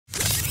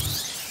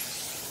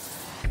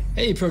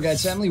Hey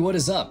ProGuides family, what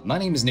is up? My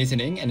name is Nathan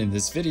Ng, and in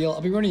this video,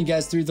 I'll be running you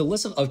guys through the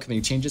list of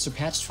upcoming changes for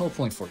patch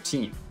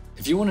 12.14.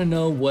 If you want to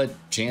know what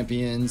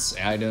champions,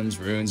 items,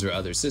 runes, or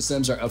other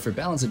systems are up for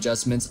balance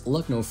adjustments,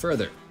 look no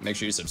further. Make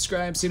sure you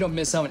subscribe so you don't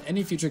miss out on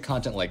any future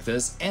content like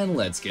this, and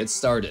let's get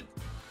started.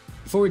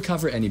 Before we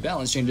cover any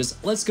balance changes,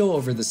 let's go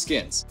over the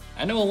skins.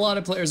 I know a lot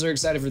of players are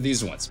excited for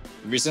these ones.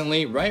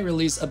 Recently, Riot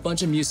released a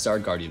bunch of new Star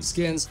Guardian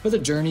skins, but the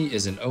journey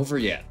isn't over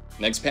yet.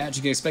 Next patch,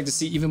 you can expect to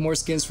see even more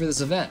skins for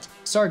this event.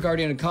 Star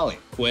Guardian Akali,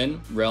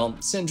 Quinn, Realm,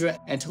 Syndra,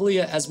 and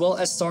Talia, as well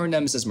as Star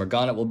Nemesis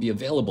Morgana will be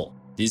available.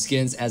 These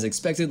skins, as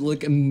expected,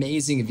 look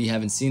amazing if you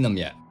haven't seen them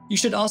yet. You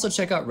should also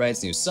check out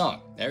Riot's new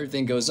song,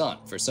 Everything Goes On,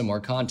 for some more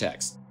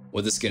context.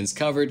 With the skins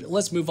covered,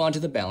 let's move on to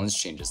the balance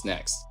changes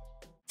next.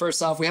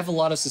 First off, we have a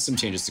lot of system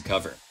changes to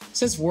cover.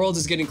 Since Worlds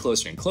is getting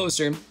closer and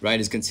closer, Riot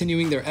is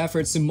continuing their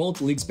efforts to mold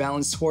the league's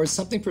balance towards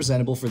something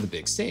presentable for the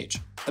big stage.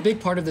 A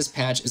big part of this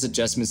patch is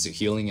adjustments to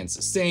healing and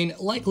sustain,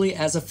 likely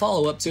as a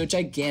follow-up to a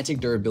gigantic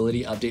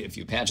durability update a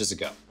few patches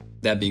ago.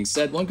 That being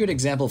said, one good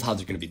example of how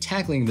they're going to be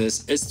tackling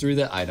this is through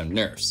the item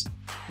nerfs.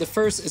 The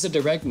first is a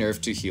direct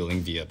nerf to healing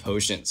via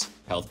potions.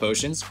 Health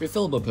potions,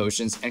 refillable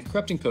potions, and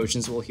corrupting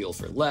potions will heal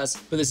for less,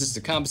 but this is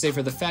to compensate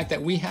for the fact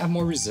that we have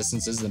more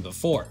resistances than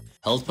before.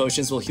 Health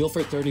potions will heal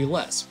for 30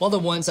 less, while the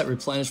ones that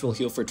replenish will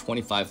heal for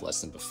 25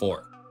 less than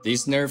before.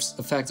 These nerfs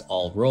affect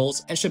all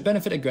roles and should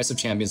benefit aggressive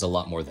champions a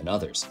lot more than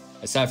others.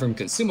 Aside from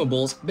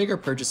consumables, bigger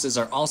purchases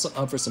are also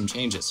up for some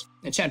changes.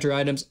 Enchanter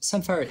items,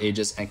 Sunfire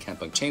Aegis, and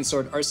Kempunk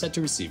Chainsword are set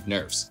to receive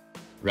nerfs.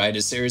 Riot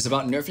is serious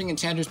about nerfing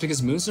enchanters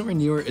because Moonstone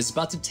Renewer is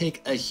about to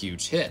take a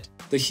huge hit.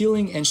 The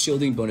healing and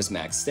shielding bonus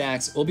max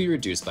stacks will be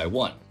reduced by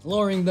 1,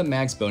 lowering the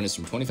max bonus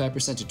from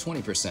 25% to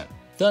 20%.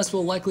 Thus,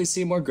 we'll likely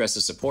see more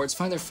aggressive supports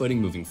find their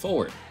footing moving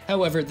forward.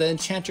 However, the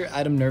enchanter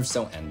item nerfs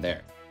don't end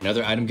there.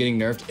 Another item getting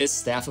nerfed is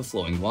Staff of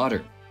Flowing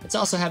Water. It's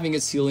also having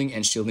its healing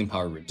and shielding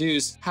power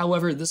reduced,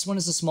 however, this one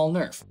is a small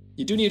nerf.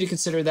 You do need to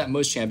consider that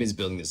most champions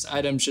building this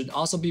item should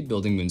also be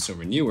building Moonstone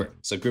Renewer,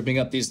 so grouping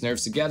up these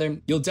nerfs together,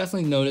 you'll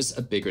definitely notice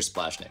a bigger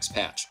splash next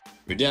patch.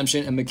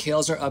 Redemption and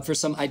Mikhail's are up for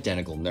some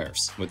identical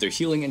nerfs, with their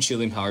healing and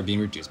shielding power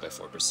being reduced by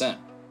 4%.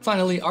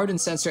 Finally,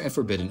 Ardent Censer and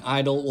Forbidden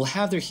Idol will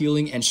have their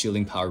healing and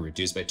shielding power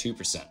reduced by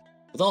 2%.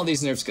 With all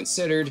these nerfs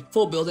considered,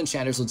 full build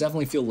enchanters will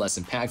definitely feel less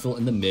impactful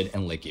in the mid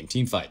and late game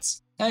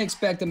teamfights. I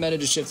expect the meta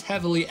to shift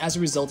heavily as a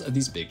result of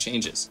these big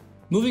changes.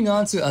 Moving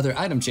on to other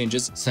item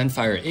changes,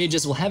 Sunfire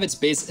Aegis will have its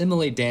base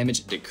immolate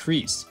damage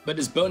decreased, but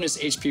its bonus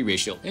HP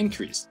ratio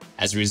increased.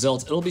 As a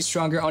result, it'll be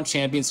stronger on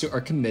champions who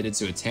are committed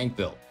to a tank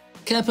build.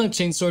 Kempunk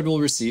Chainsword will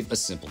receive a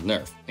simple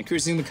nerf,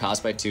 increasing the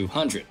cost by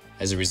 200.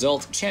 As a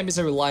result, champions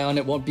that rely on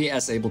it won't be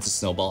as able to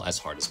snowball as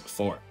hard as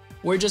before.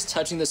 We're just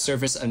touching the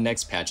surface of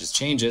next patch's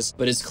changes,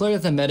 but it's clear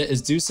that the meta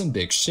is due some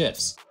big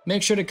shifts.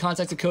 Make sure to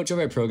contact the coach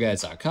over at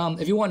ProGuides.com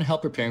if you want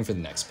help preparing for the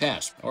next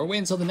patch, or wait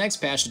until the next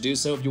patch to do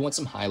so if you want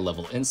some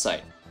high-level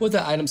insight. With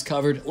the items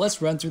covered, let's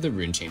run through the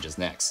rune changes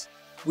next.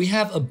 We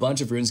have a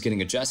bunch of runes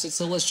getting adjusted,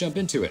 so let's jump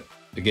into it.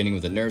 Beginning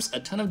with the nerfs, a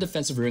ton of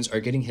defensive runes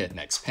are getting hit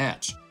next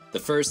patch. The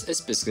first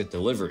is Biscuit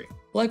Delivery.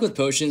 Like with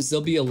potions,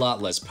 they'll be a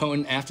lot less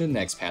potent after the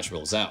next patch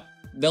rolls out.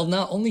 They'll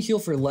not only heal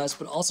for less,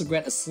 but also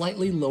grant a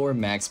slightly lower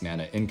max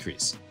mana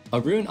increase.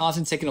 A rune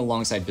often taken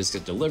alongside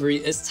Biscuit Delivery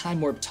is Time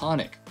Warp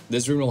Tonic.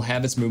 This rune will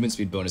have its movement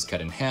speed bonus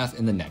cut in half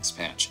in the next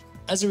patch.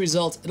 As a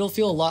result, it'll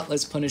feel a lot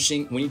less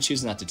punishing when you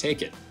choose not to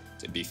take it.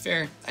 To be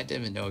fair, I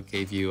didn't even know it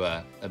gave you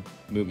a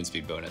movement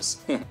speed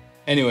bonus.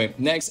 Anyway,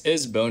 next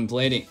is Bone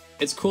Plating.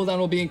 Its cooldown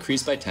will be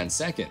increased by 10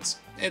 seconds.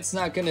 It's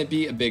not going to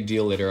be a big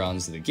deal later on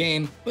in the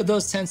game, but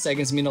those 10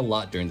 seconds mean a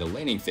lot during the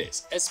laning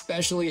phase,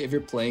 especially if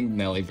you're playing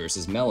melee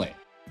versus melee.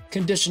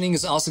 Conditioning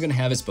is also going to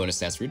have its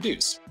bonus stats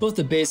reduced. Both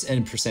the base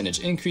and percentage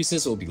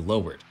increases will be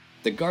lowered.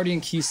 The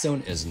Guardian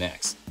Keystone is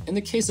next. In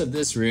the case of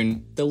this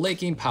rune, the late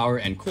game power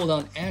and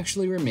cooldown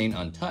actually remain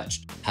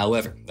untouched.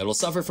 However, it will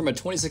suffer from a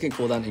 20-second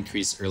cooldown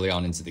increase early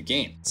on into the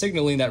game,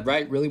 signaling that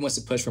Riot really wants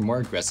to push for more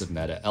aggressive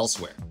meta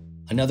elsewhere.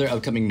 Another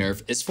upcoming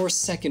nerf is for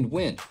Second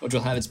Wind, which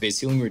will have its base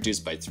healing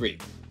reduced by 3.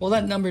 While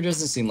that number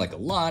doesn't seem like a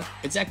lot,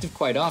 it's active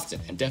quite often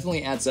and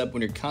definitely adds up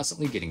when you're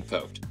constantly getting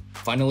poked.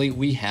 Finally,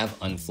 we have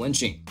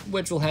Unflinching,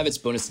 which will have its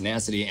bonus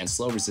tenacity and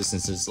slow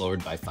resistances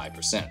lowered by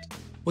 5%.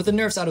 With the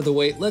nerfs out of the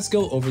way, let's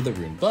go over the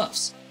rune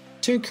buffs.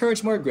 To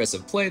encourage more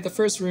aggressive play, the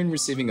first rune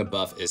receiving a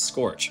buff is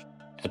Scorch.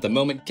 At the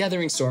moment,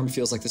 Gathering Storm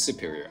feels like the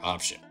superior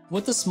option.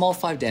 With the small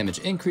 5 damage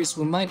increase,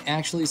 we might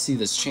actually see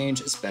this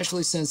change,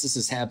 especially since this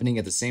is happening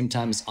at the same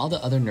time as all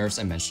the other nerfs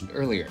I mentioned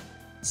earlier.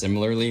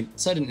 Similarly,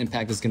 Sudden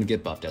Impact is going to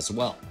get buffed as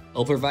well.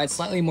 It'll provide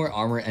slightly more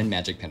armor and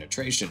magic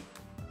penetration.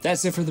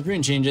 That's it for the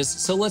rune changes,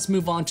 so let's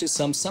move on to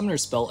some summoner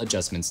spell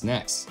adjustments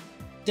next.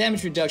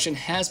 Damage reduction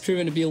has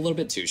proven to be a little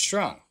bit too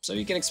strong, so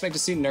you can expect to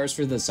see nerfs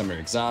for the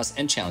Summoner Exhaust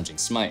and Challenging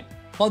Smite.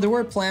 While there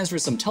were plans for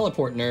some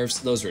teleport nerfs,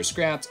 those were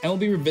scrapped and will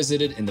be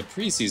revisited in the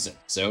preseason,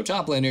 so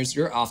top laners,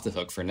 you're off the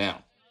hook for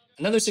now.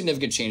 Another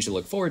significant change to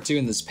look forward to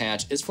in this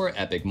patch is for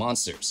epic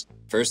monsters.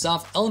 First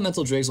off,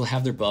 Elemental Drakes will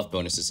have their buff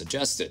bonuses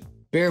adjusted.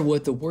 Bear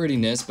with the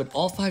wordiness, but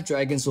all 5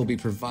 dragons will be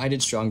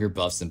provided stronger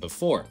buffs than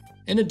before.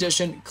 In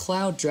addition,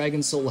 Cloud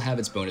Dragon Soul will have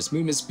its bonus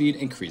movement speed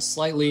increase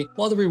slightly.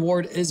 While the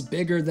reward is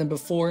bigger than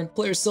before,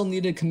 players still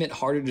need to commit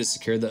harder to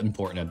secure the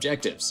important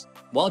objectives.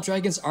 While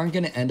dragons aren't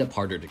going to end up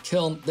harder to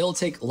kill, they'll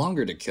take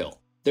longer to kill.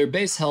 Their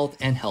base health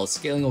and health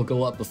scaling will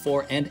go up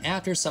before and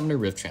after Summoner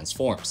Rift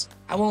transforms.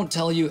 I won't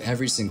tell you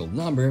every single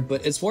number,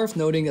 but it's worth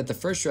noting that the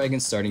first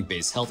dragon's starting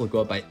base health will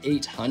go up by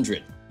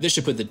 800. This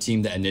should put the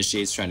team that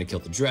initiates trying to kill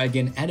the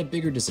dragon at a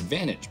bigger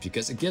disadvantage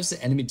because it gives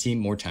the enemy team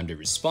more time to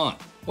respond.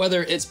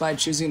 Whether it's by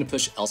choosing to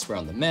push elsewhere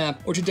on the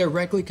map or to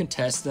directly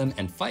contest them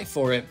and fight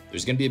for it,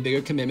 there's going to be a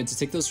bigger commitment to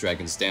take those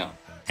dragons down.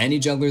 Any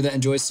jungler that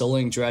enjoys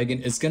soloing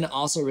dragon is going to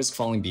also risk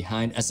falling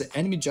behind, as the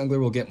enemy jungler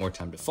will get more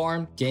time to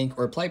farm, gank,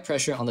 or apply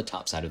pressure on the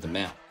top side of the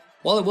map.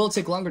 While it will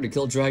take longer to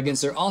kill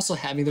dragons, they're also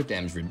having their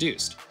damage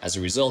reduced. As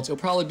a result, you'll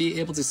probably be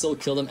able to still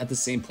kill them at the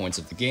same points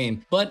of the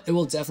game, but it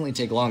will definitely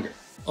take longer.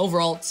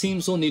 Overall,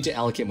 teams will need to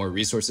allocate more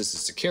resources to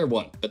secure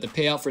one, but the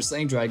payout for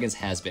slaying dragons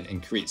has been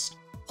increased.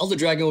 Elder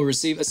Dragon will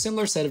receive a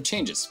similar set of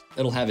changes.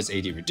 It'll have its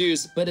AD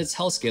reduced, but its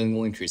health scaling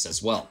will increase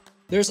as well.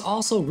 There's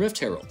also Rift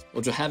Herald,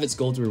 which will have its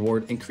gold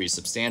reward increase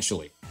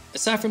substantially.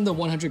 Aside from the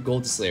 100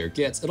 gold the Slayer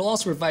gets, it'll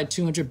also provide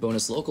 200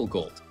 bonus local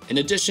gold. In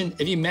addition,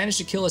 if you manage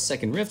to kill a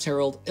second Rift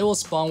Herald, it will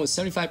spawn with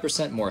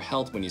 75% more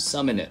health when you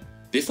summon it.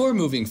 Before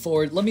moving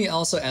forward, let me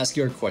also ask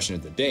you our question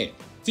of the day.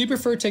 Do you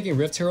prefer taking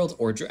Rift Herald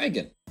or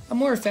Dragon? I'm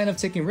more a fan of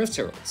taking Rift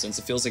Herald, since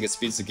it feels like it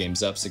speeds the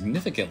games up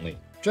significantly.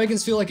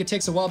 Dragons feel like it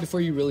takes a while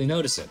before you really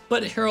notice it,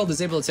 but Herald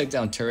is able to take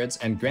down turrets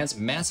and grants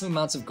massive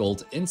amounts of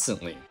gold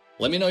instantly.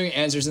 Let me know your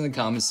answers in the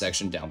comments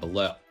section down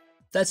below.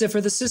 That's it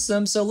for the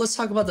system, so let's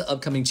talk about the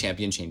upcoming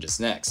champion changes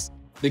next.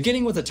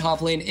 Beginning with the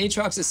top lane,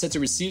 Aatrox is set to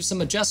receive some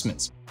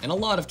adjustments. In a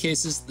lot of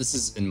cases, this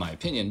is, in my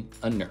opinion,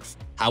 a nerf.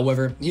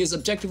 However, he is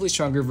objectively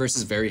stronger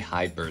versus very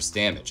high burst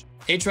damage.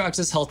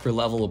 Aatrox's health per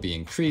level will be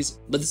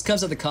increased, but this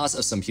comes at the cost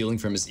of some healing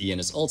from his E and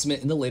his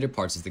ultimate in the later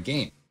parts of the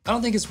game. I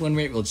don't think his win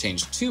rate will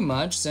change too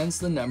much since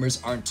the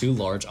numbers aren't too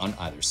large on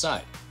either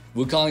side.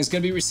 Wukong is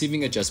going to be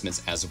receiving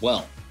adjustments as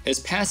well. His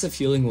passive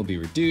healing will be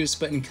reduced,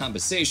 but in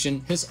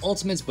compensation, his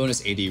ultimate's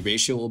bonus AD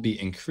ratio will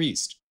be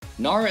increased.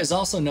 Nara is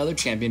also another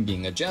champion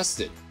being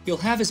adjusted. He'll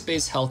have his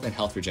base health and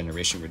health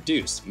regeneration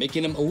reduced,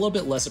 making him a little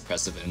bit less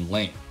oppressive in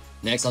lane.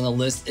 Next on the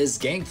list is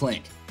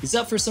Gangplank. He's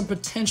up for some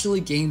potentially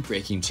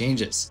game-breaking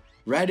changes.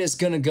 Riot is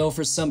gonna go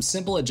for some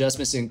simple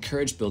adjustments to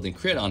encourage building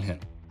crit on him.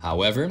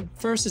 However,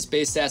 first his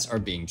base stats are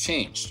being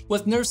changed,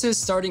 with nerfs to his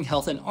starting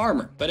health and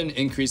armor, but an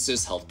increase to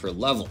his health per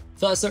level.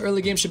 Thus, the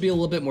early game should be a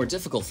little bit more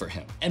difficult for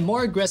him, and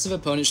more aggressive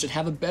opponents should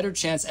have a better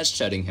chance at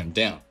shutting him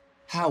down.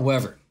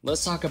 However,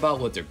 let's talk about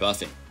what they're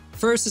buffing.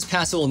 First, his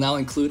passive will now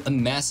include a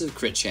massive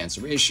crit chance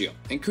ratio,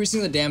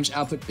 increasing the damage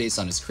output based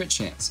on his crit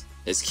chance.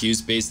 His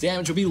Q's base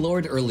damage will be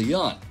lowered early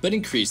on, but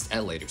increased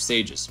at later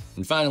stages.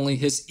 And finally,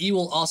 his E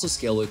will also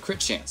scale with crit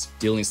chance,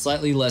 dealing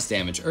slightly less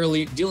damage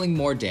early, dealing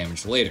more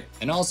damage later,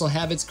 and also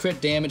have its crit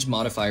damage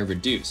modifier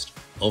reduced.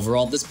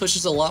 Overall, this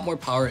pushes a lot more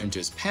power into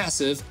his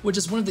passive, which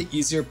is one of the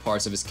easier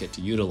parts of his kit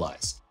to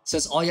utilize.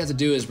 Since all you have to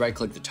do is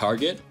right-click the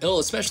target, it'll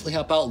especially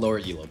help out lower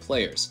elo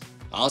players.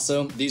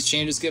 Also, these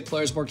changes give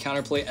players more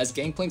counterplay, as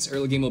Gangplank's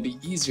early game will be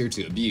easier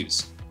to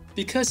abuse.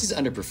 Because he's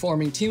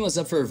underperforming, Teemo is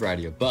up for a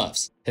variety of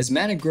buffs. His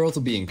mana growth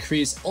will be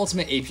increased,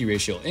 ultimate AP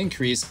ratio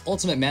increase,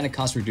 ultimate mana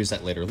cost reduced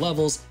at later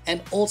levels,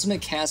 and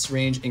ultimate cast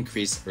range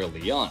increased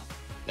early on.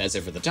 That's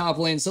it for the top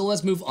lane, so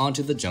let's move on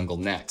to the jungle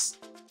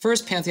next.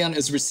 First, Pantheon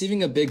is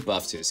receiving a big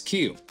buff to his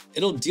Q.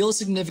 It'll deal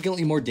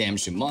significantly more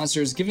damage to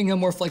monsters, giving him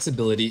more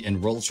flexibility in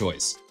role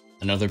choice.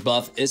 Another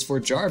buff is for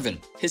Jarvan.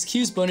 His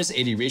Q's bonus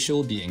AD ratio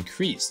will be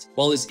increased,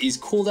 while his E's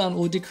cooldown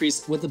will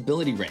decrease with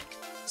ability rank.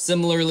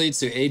 Similarly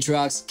to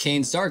Aatrox,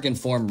 Kane's Darkened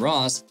form,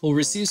 Ross, will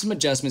receive some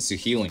adjustments to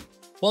healing.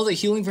 While the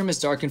healing from his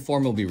Darkened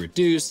form will be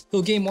reduced,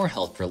 he'll gain more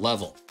health per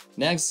level.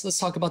 Next, let's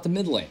talk about the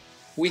mid lane.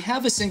 We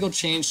have a single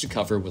change to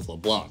cover with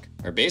LeBlanc.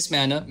 Her base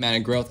mana, mana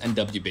growth, and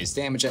W base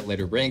damage at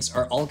later ranks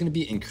are all going to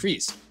be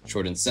increased.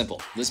 Short and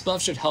simple, this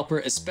buff should help her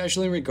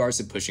especially in regards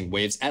to pushing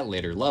waves at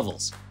later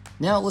levels.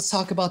 Now let's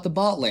talk about the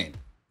bot lane.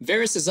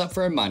 Varus is up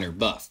for a minor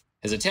buff.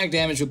 His attack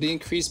damage will be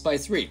increased by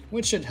 3,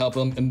 which should help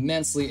him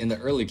immensely in the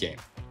early game.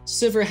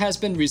 Sivir has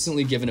been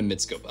recently given a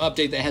mid-scope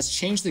update that has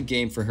changed the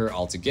game for her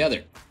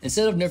altogether.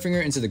 Instead of nerfing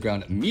her into the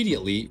ground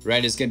immediately,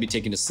 Riot is going to be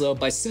taking it slow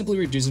by simply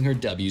reducing her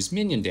W's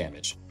minion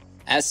damage.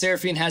 As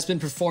Seraphine has been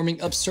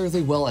performing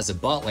absurdly well as a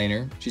bot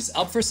laner, she's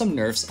up for some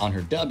nerfs on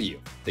her W.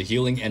 The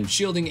healing and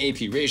shielding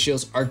AP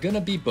ratios are going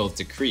to be both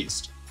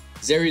decreased.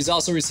 Zeri is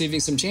also receiving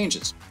some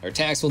changes. Her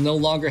attacks will no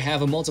longer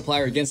have a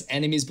multiplier against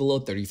enemies below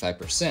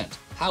 35%.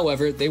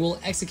 However, they will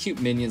execute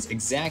minions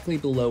exactly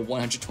below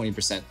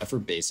 120% of her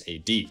base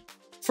AD.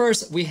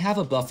 First, we have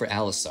a buff for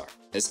Alistar.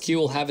 His Q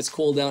will have its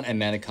cooldown and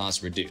mana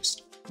cost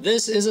reduced.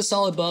 This is a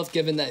solid buff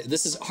given that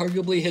this is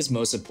arguably his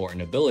most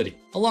important ability.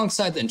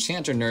 Alongside the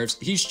Enchanter nerfs,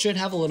 he should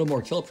have a little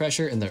more kill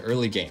pressure in the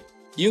early game.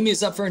 Yuumi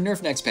is up for a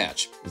nerf next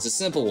patch. It's a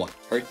simple one.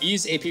 Her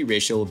E's AP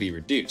ratio will be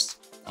reduced.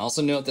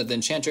 Also note that the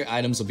Enchanter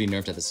items will be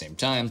nerfed at the same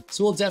time,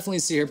 so we'll definitely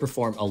see her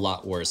perform a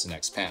lot worse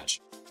next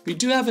patch. We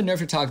do have a nerf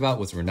to talk about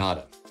with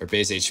Renata. Her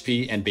base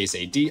HP and base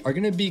AD are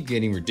going to be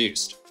getting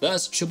reduced.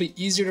 Thus, she'll be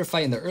easier to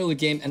fight in the early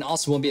game and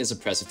also won't be as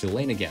oppressive to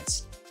lane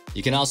against.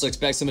 You can also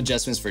expect some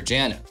adjustments for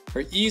Janna.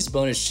 Her E's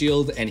bonus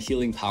shield and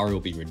healing power will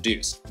be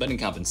reduced, but in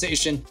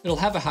compensation, it'll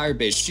have a higher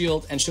base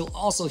shield and she'll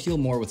also heal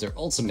more with her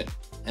ultimate.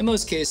 In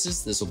most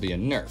cases, this will be a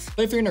nerf,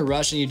 but if you're in a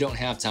rush and you don't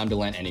have time to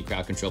land any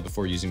crowd control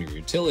before using your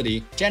utility,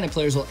 Janna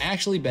players will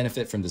actually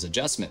benefit from this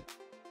adjustment.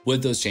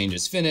 With those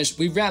changes finished,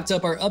 we've wrapped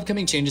up our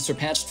upcoming changes for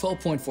patch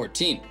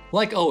 12.14.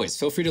 Like always,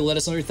 feel free to let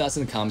us know your thoughts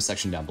in the comment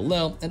section down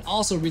below, and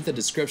also read the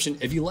description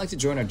if you'd like to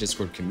join our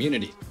Discord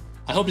community.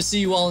 I hope to see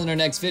you all in our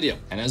next video,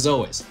 and as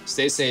always,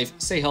 stay safe,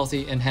 stay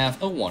healthy, and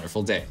have a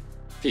wonderful day.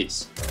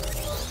 Peace.